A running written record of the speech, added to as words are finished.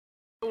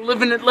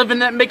Living it,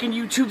 making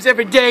YouTubes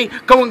every day,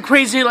 going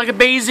crazy like a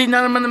bazy,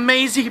 now I'm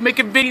amazing,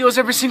 making videos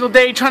every single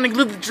day, trying to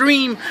live the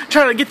dream,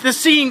 trying to get the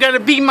scene,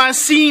 gotta be my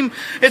seam.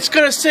 It's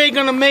gonna say,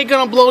 gonna make,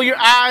 gonna blow your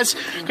eyes,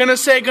 gonna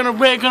say, gonna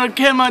rig, gonna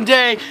kill my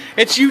day.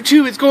 It's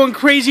YouTube, it's going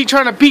crazy,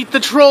 trying to beat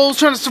the trolls,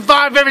 trying to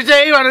survive every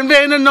day, I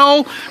don't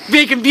know,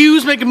 making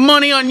views, making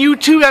money on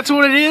YouTube, that's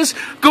what it is.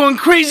 Going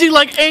crazy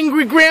like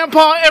angry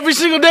grandpa every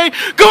single day,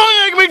 going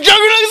like big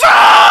juggernauts,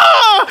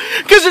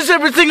 cause it's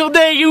every single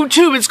day,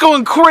 YouTube, it's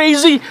going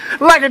crazy.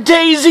 Like a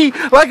daisy,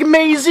 like a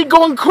mazy,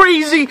 going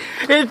crazy.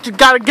 It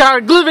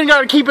gotta living,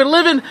 gotta keep it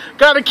living,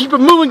 gotta keep it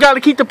moving, gotta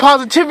keep the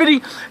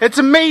positivity. It's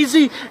a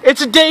mazy,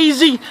 it's a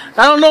daisy.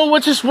 I don't know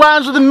what just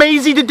rhymes with a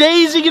mazy to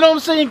daisy, you know what I'm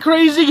saying?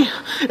 Crazy.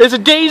 It's a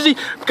daisy.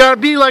 Gotta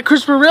be like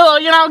Chris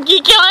Barilla, you know,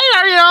 geek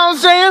later, you know what I'm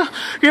saying?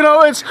 You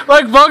know, it's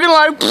like bugging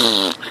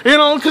like, you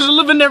know, cause I'm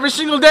living every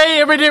single day,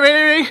 every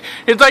day.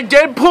 It's like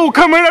Deadpool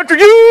coming after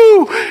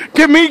you.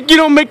 Get me, you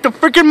know, make the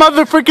freaking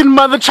mother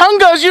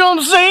chungas, you know what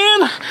I'm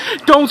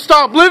saying? Don't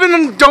stop living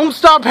and don't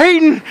stop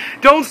hating.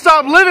 Don't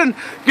stop living.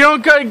 You know,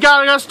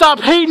 gotta stop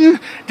hating.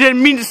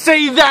 Didn't mean to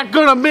say that.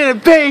 Gonna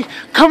be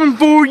coming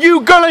for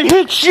you. Gonna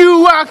hit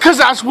you out, cause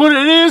that's what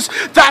it is.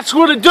 That's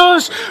what it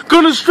does.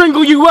 Gonna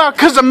strangle you out,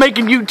 cause I'm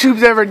making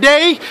YouTubes every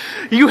day.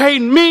 You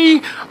hating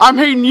me, I'm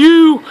hating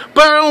you,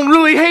 but I don't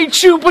really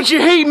hate you, but you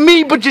hate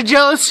me, but you're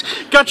jealous.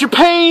 Got your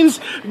pains,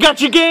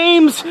 got your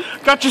games,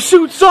 got your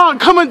suits on,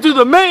 coming through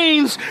the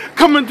mains,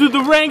 coming through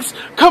the ranks,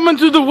 coming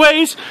through the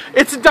ways.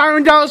 It's a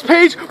Diamond Dallas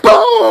page.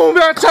 Boom!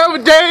 That's how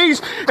it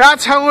is.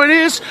 That's how it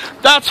is.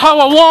 That's how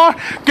I want.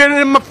 Get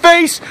it in my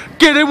face.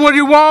 Get it what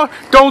you want.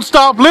 Don't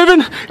stop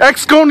living.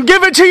 X gonna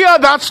give it to you.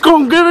 That's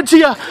gonna give it to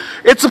you.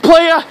 It's a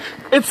player.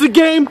 It's a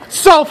game.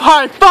 Self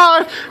high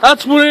five.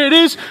 That's what it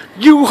is.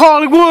 You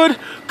Hollywood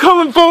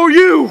coming for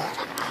you.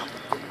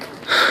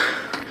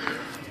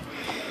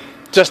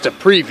 Just a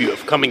preview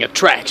of coming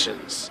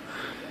attractions.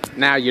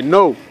 Now you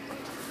know.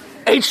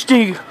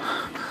 HD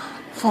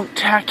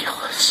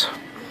Funtaculi.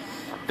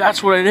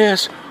 That's what it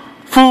is.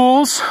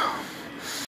 Fools.